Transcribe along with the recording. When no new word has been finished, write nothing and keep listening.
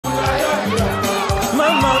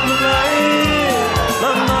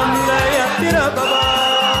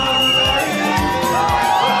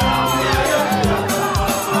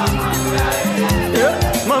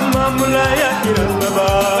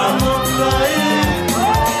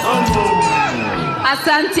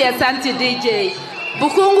Asante DJ.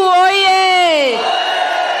 Bukhungu oye!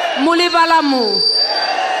 Mulibalamu.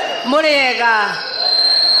 Muriega.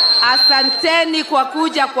 Asanteni kwa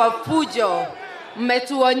kuja kwa fujo.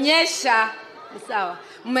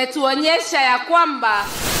 Mmetuonyesha ya kwamba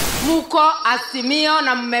muko Azimio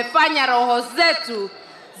na mmefanya roho zetu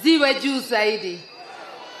ziwe juu zaidi.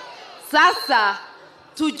 Sasa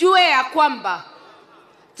tujue ya kwamba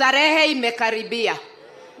tarehe imekaribia.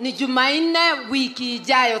 Ni Jumanne wiki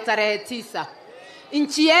ijayo tarehe 9.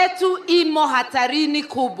 Nchi yetu imo hatarini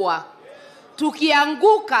kubwa.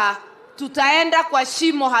 Tukianguka tutaenda kwa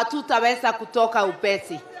shimo, hatutaweza kutoka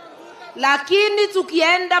upesi. Lakini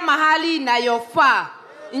tukienda mahali inayofaa,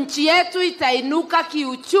 nchi yetu itainuka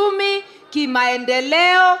kiuchumi,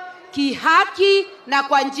 kimaendeleo, kihaki na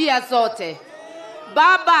kwa njia zote.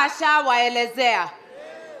 Baba ashawaelezea.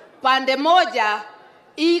 Pande moja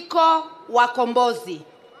iko wakombozi,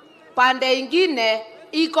 pande ingine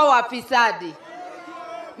iko wafisadi.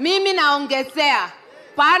 Mimi naongezea,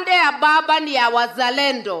 pande ya baba ni ya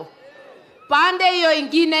wazalendo, pande hiyo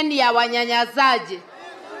ingine ni ya wanyanyazaji.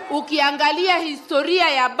 Ukiangalia historia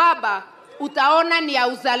ya baba utaona ni ya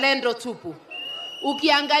uzalendo tupu.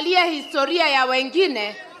 Ukiangalia historia ya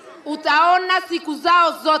wengine utaona siku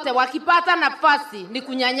zao zote wakipata nafasi ni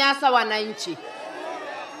kunyanyasa wananchi.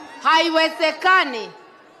 Haiwezekani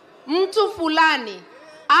mtu fulani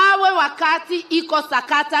awe wakati iko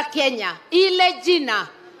sakata Kenya, ile jina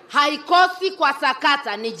haikosi kwa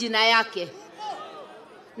sakata, ni jina yake.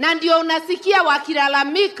 Na ndio unasikia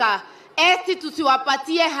wakilalamika eti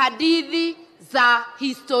tusiwapatie hadithi za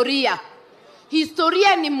historia.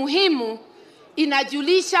 Historia ni muhimu,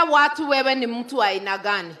 inajulisha watu wewe ni mtu wa aina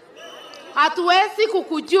gani. Hatuwezi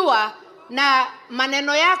kukujua na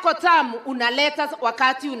maneno yako tamu unaleta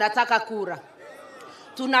wakati unataka kura.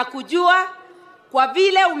 Tunakujua kwa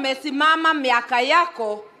vile umesimama miaka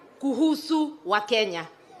yako kuhusu wa Kenya.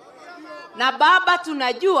 Na baba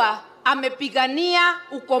tunajua amepigania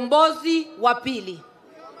ukombozi wa pili.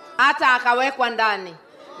 Hata akawekwa ndani.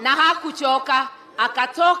 Na hakuchoka,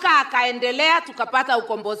 akatoka akaendelea tukapata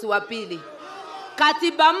ukombozi wa pili.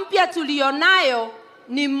 Katiba mpya tulionayo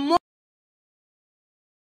ni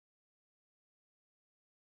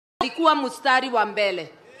alikuwa mstari wa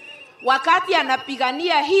mbele. Wakati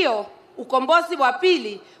anapigania hiyo ukombozi wa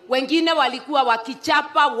pili, wengine walikuwa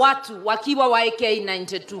wakichapa watu wakiwa wa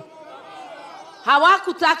AK-92.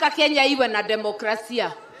 Hawakutaka Kenya iwe na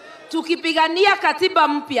demokrasia. Tukipigania katiba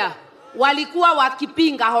mpya, walikuwa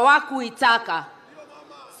wakipinga, hawakuitaka.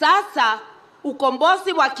 Sasa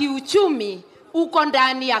ukombozi wa kiuchumi uko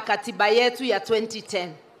ndani ya katiba yetu ya 2010.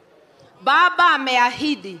 Baba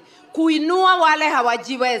ameahidi kuinua wale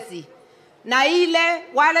hawajiwezi na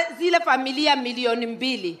zile familia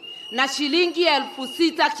 2,000,000 na shilingi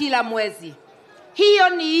 6,000 kila mwezi. Hiyo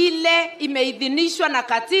ni ile imeidhinishwa na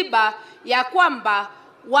katiba ya kwamba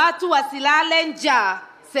watu wasilale njaa,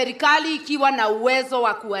 serikali ikiwa na uwezo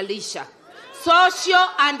wa kuwalisha. Social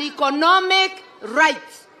and economic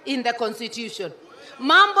rights in the constitution.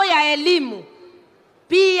 Mambo ya elimu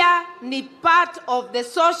pia ni part of the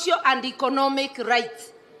social and economic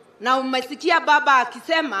rights. Na umesikia baba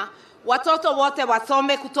akisema watoto wote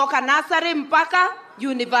wasome kutoka nursery mpaka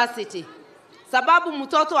university. Sababu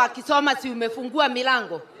mtoto akisoma si umefungua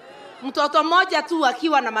milango. Mtoto mmoja tu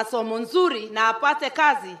akiwa na masomo nzuri na apate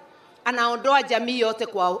kazi, anaondoa jamii yote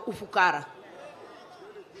kwa ufukara.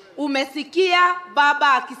 Umesikia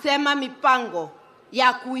baba akisema mipango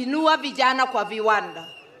ya kuinua vijana kwa viwanda.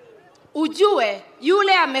 Ujue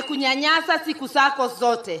yule amekunyanyasa siku zako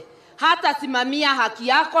zote, hata simamia haki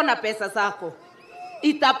yako na pesa zako.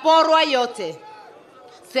 Itaporwa yote.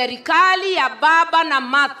 Serikali ya baba na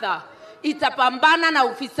Martha itapambana na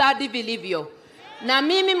ufisadi vilivyo. Na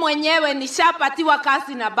mimi mwenyewe nishapatiwa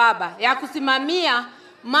kazi na baba ya kusimamia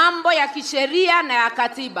mambo ya kisheria na ya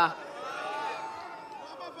katiba.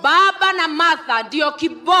 Baba na Martha ndio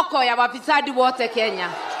kiboko ya wafisadi wote Kenya.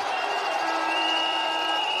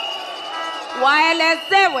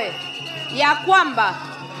 Waelezewe ya kwamba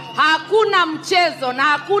hakuna mchezo na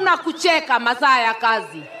hakuna kucheka masaa ya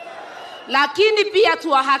kazi. Lakini pia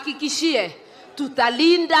tuwahakikishie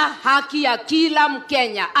tutalinda haki ya kila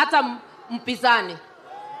Mkenya, hata mpizani.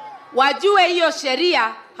 Wajue hiyo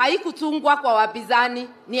sheria haikutungwa kwa wapinzani,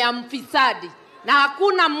 ni ya mfisadi. Na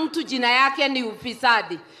hakuna mtu jina yake ni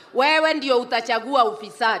ufisadi. Wewe ndio utachagua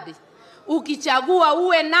ufisadi. Ukichagua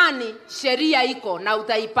uwe nani, sheria iko na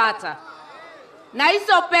utaipata. Na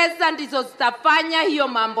hizo pesa ndizo zitafanya hiyo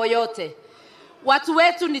mambo yote. Watu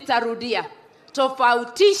wetu, nitarudia,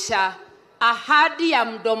 tofautisha ahadi ya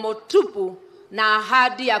mdomo tupu na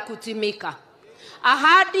ahadi ya kutimika.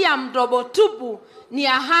 Ahadi ya mdomo tupu ni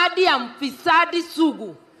ahadi ya mfisadi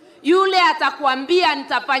sugu. Yule atakwambia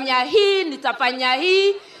nitafanya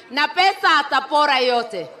hii na pesa atapora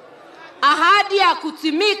yote. Ahadi ya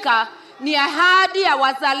kutimika ni ahadi ya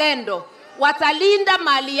wazalendo. Watalinda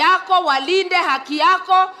mali yako, walinde haki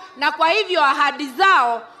yako, na kwa hivyo ahadi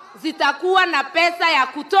zao zitakuwa na pesa ya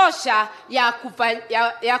kutosha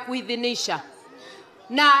ya kuidhinisha.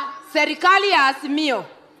 Na serikali ya Azimio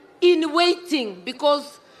in waiting, because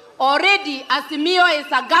already Azimio is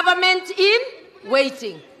a government in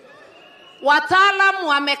waiting. Wataalamu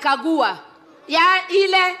wamekagua ya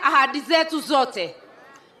ile ahadi zetu zote,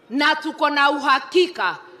 na tuko na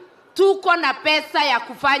uhakika tuko na pesa ya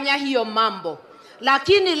kufanya hiyo mambo.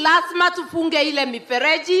 Lakini lazima tufunge ile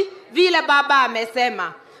mifereji vile baba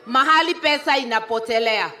amesema, mahali pesa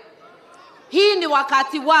inapotelea. Hii ni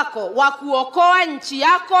wakati wako wa kuokoa nchi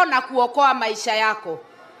yako na kuokoa maisha yako.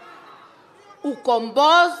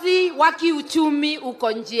 Ukombozi wa kiuchumi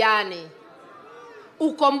uko njiani.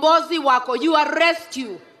 Ukombozi wako, your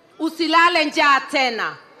rescue. Usilale njaa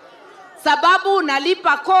tena. Sababu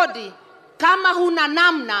unalipa kodi, kama huna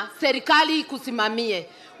namna serikali ikusimamie.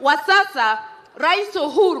 Sasa Rais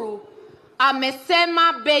Uhuru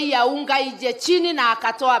amesema bei ya unga ije chini na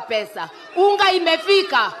akatoa pesa. Unga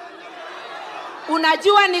imefika.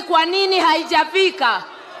 Unajua ni kwa nini haijafika?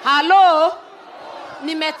 Halo?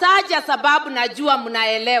 Nimetaja sababu, najua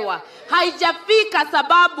mnaelewa. Haijafika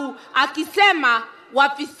sababu akisema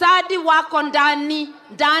wafisadi wako ndani,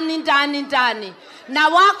 na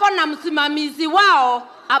wako na msimamizi wao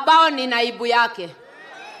ambao ni naibu yake.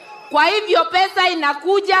 Kwa hivyo pesa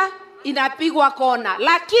inakuja, inapigwa kona.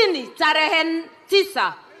 Lakini tarehe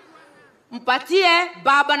 9 mpatie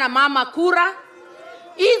baba na mama kura.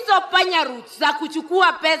 Hizo panya roots za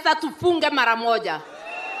kuchukua pesa tufunge mara moja.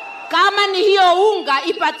 Kama ni hiyo unga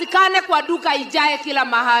ipatikane kwa duka, ijae kila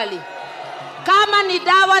mahali. Kama ni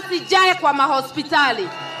dawa sijae kwa mahospitali.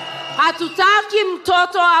 Hatutaki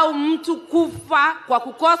mtoto au mtu kufa kwa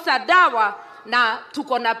kukosa dawa na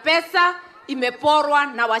tuko na pesa imeporwa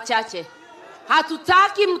na wachache.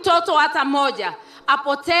 Hatutaki mtoto hata moja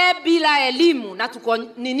apotee bila elimu na tuko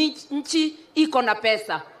nchi iko na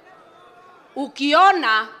pesa.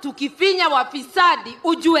 Ukiona tukifinya wafisadi,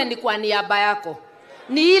 ujue ni kwa niaba yako.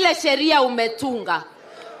 Ni ile sheria umetunga.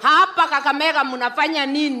 Hapa Kakamega mnafanya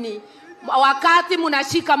nini wakati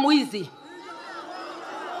mnashika mwizi?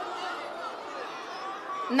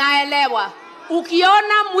 Naelewa.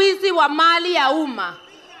 Ukiona mwizi wa mali ya umma,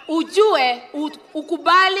 ujue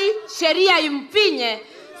ukubali sheria imfinye,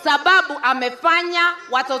 sababu amefanya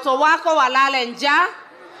watoto wako walale njaa,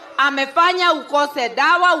 amefanya ukose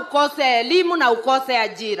dawa, ukose elimu na ukose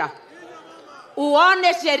ajira.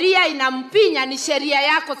 Uone sheria inampinya, ni sheria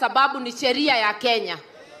yako sababu ni sheria ya Kenya.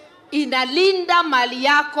 Inalinda mali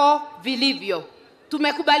yako vilivyo.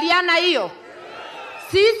 Tumekubaliana hiyo?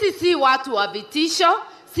 Sisi si watu wa vitisho,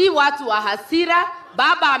 si watu wa hasira.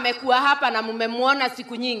 Baba amekuwa hapa na mmemuona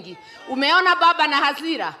siku nyingi. Umeona baba na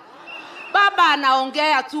hasira? Baba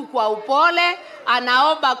anaongea tu kwa upole,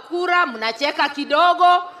 anaomba kura, mnacheka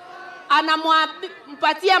kidogo,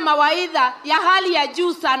 anampatia mawaidha ya hali ya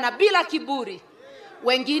juu sana bila kiburi.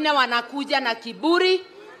 Wengine wanakuja na kiburi.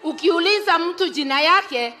 Ukiuliza mtu jina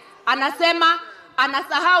yake, anasema,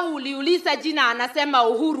 anasahau uliuliza jina, anasema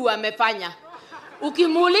Uhuru amefanya.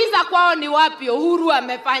 Ukimuuliza kwao ni wapi, Uhuru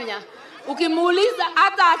amefanya. Ukimuuliza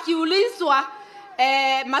hata akiulizwa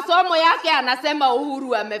masomo yake, anasema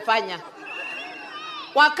Uhuru amefanya.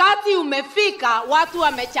 Wakati umefika, watu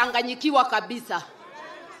wamechanganyikiwa kabisa.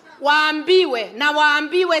 Waambiwe na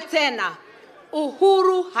waambiwe tena,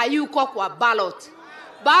 Uhuru hayuko kwa ballot.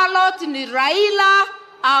 Ballot ni Raila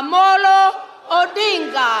Amolo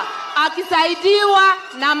Odinga akisaidiwa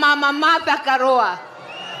na Mama Martha Karua.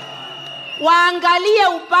 Waangalie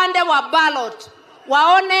upande wa ballot,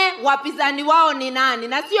 waone wapinzani wao ni nani,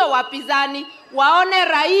 na sio wapinzani, waone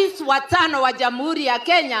rais wa 5 wa Jamhuri ya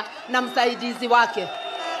Kenya na msaidizi wake.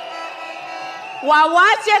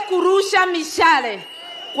 Wawache kurusha mishale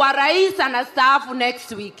kwa rais anastaafu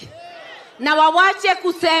next week. Na wawache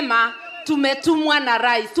kusema tumetumwa na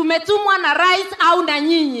rais. Tumetumwa na rais au na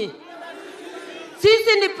nyinyi?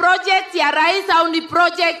 Sisi ni project ya rais au ni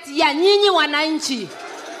project ya nyinyi wananchi?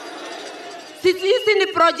 Sisi ni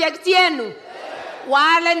project yenu.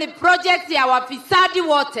 Wale ni project ya wafisadi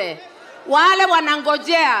wote. Wale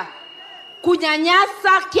wanangojea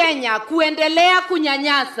kunyanyasa Kenya, kuendelea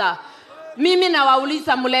kunyanyasa. Mimi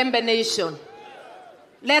nawauliza Mulembe Nation,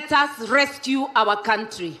 let us rescue our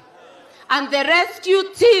country. And the rescue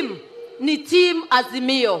team ni team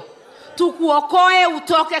Azimio. Tukuokoe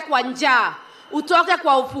utoke kwa njaa, utoke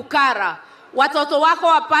kwa ufukara, watoto wako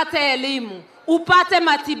wapate elimu, upate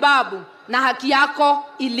matibabu na haki yako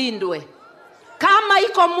ilindwe. Kama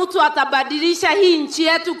iko mtu atabadilisha hii nchi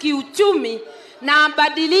yetu kiuchumi na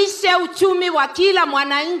abadilishe uchumi wa kila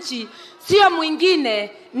mwananchi, sio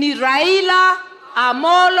mwingine ni Raila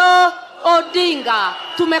Amolo Odinga.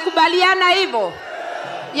 Tumekubaliana hivyo?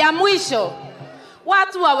 Ya mwisho,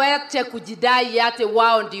 watu wawache kujidai yate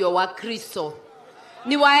wao ndio wa Kristo.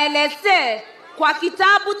 Niwaeleze kwa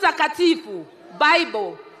kitabu takatifu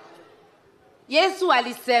Bible, Yesu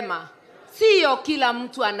alisema sio kila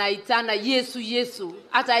mtu anaitana Yesu Yesu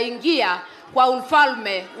ataingia kwa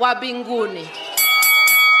ufalme wa mbinguni.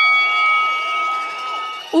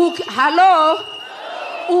 Halo,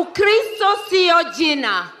 Ukristo sio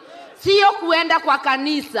jina, sio kuenda kwa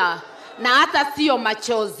kanisa na hata sio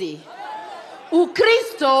machozi.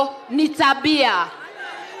 Ukristo ni tabia.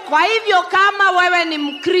 Kwa hivyo kama wewe ni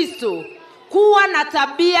Mkristo, kuwa na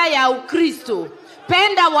tabia ya Ukristo.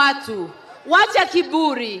 Penda watu, wacha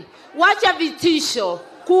kiburi, wacha vitisho,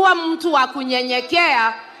 kuwa mtu wa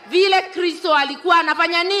kunyenyekea vile Kristo alikuwa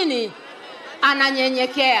anafanya nini?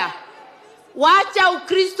 Ananyenyekea. Wacha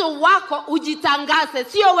Ukristo wako ujitangaze,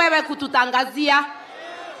 sio wewe kututangazia.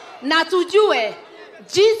 Na tujue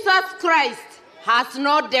Jesus Christ has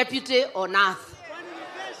no deputy on earth.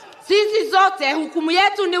 Sisi zote hukumu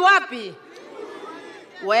yetu ni wapi?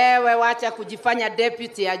 Wewe wacha kujifanya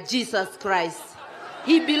deputy ya Jesus Christ.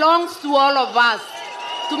 He belongs to all of us.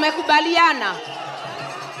 Tumekubaliana.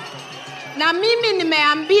 Na mimi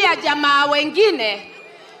nimeambia jamaa wengine,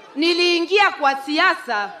 niliingia kwa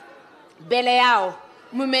siasa mbele yao.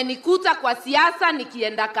 Mmenikuta kwa siasa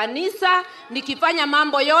nikienda kanisa, nikifanya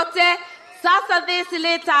mambo yote. Sasa this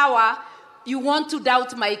late hour, you want to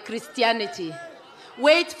doubt my Christianity.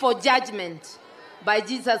 Wait for judgment by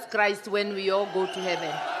Jesus Christ when we all go to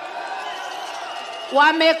heaven.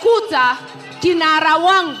 Wamekuta kinara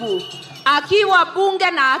wangu akiwa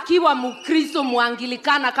bunge na akiwa Mkristo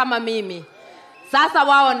Mwangilikana kama mimi. Sasa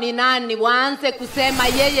wao ni nani waanze kusema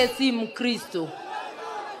yeye si Mkristo?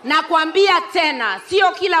 Na kuambia tena,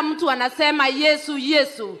 sio kila mtu anasema Yesu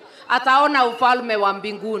Yesu ataona ufalme wa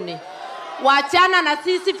mbinguni. Wachana na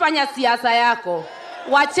sisi, fanya siasa yako.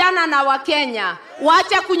 Wachana na Wakenya,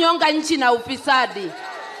 wacha kunyonga nchi na ufisadi.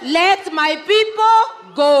 Let my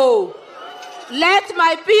people go. Let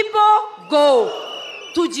my people go.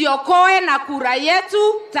 Tujiokoe na kura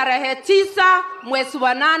yetu tarehe 9 mwezi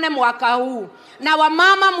wa 8 mwaka huu. Na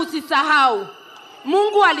wamama msisahau,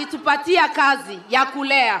 Mungu alitupatia kazi ya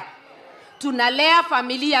kulea. Tunalea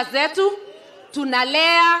familia zetu,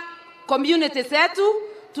 tunalea community zetu,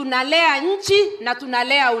 tunalea nchi na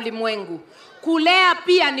tunalea ulimwengu. Kulea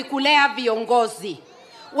pia ni kulea viongozi.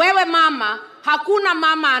 Wewe mama, hakuna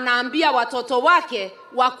mama anaambia watoto wake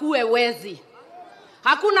wakuwe wezi.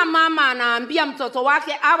 Hakuna mama anaambia mtoto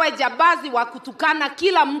wake awe jabazi wa kutukana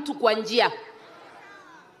kila mtu kwa njia.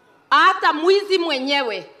 Hata mwizi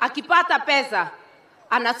mwenyewe akipata pesa,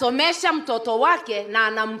 anasomesha mtoto wake na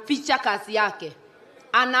anamficha kazi yake.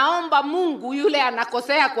 Anaomba Mungu yule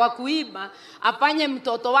anakosea kwa kuiba afanye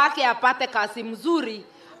mtoto wake apate kazi mzuri,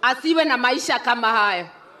 asiwe na maisha kama hayo.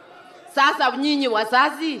 Sasa nyinyi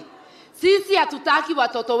wazazi, sisi hatutaki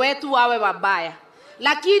watoto wetu wawe wabaya.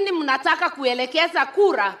 Lakini mnataka kuelekeza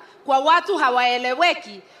kura kwa watu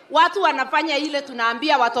hawaeleweki. Watu wanafanya ile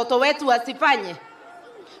tunaambia watoto wetu wasifanye.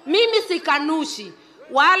 Mimi sikanushi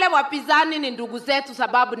wale wapinzani ni ndugu zetu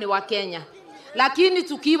sababu ni Wakenya. Lakini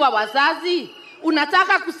tukiwa wazazi,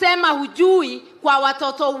 unataka kusema hujui kwa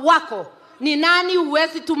watoto wako ni nani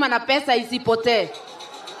huwezi tuma na pesa isipotee.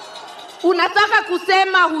 Unataka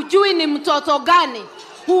kusema hujui ni mtoto gani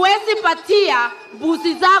huwezi patia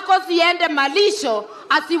buzi zako ziende malisho,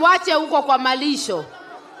 asiwache huko kwa malisho.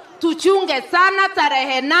 Tuchunge sana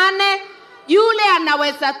tarehe 8, yule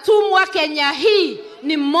anaweza tumwa Kenya hii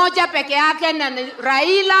ni mmoja peke yake na ni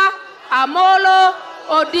Raila Amolo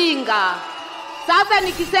Odinga. Sasa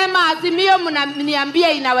nikisema Azimio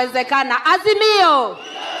mniambia inawezekana. Azimio.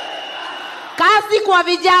 Kazi kwa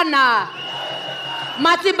vijana.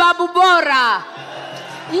 Matibabu bora.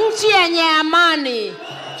 Nchi yenye amani.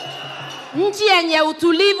 Nchi yenye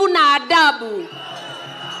utulivu na adabu.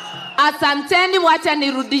 Asanteni, wacha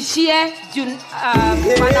nirudishie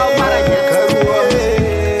wanaoparanya.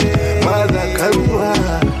 Karua,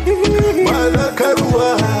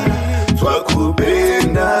 Karua,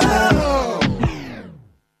 twakupenda.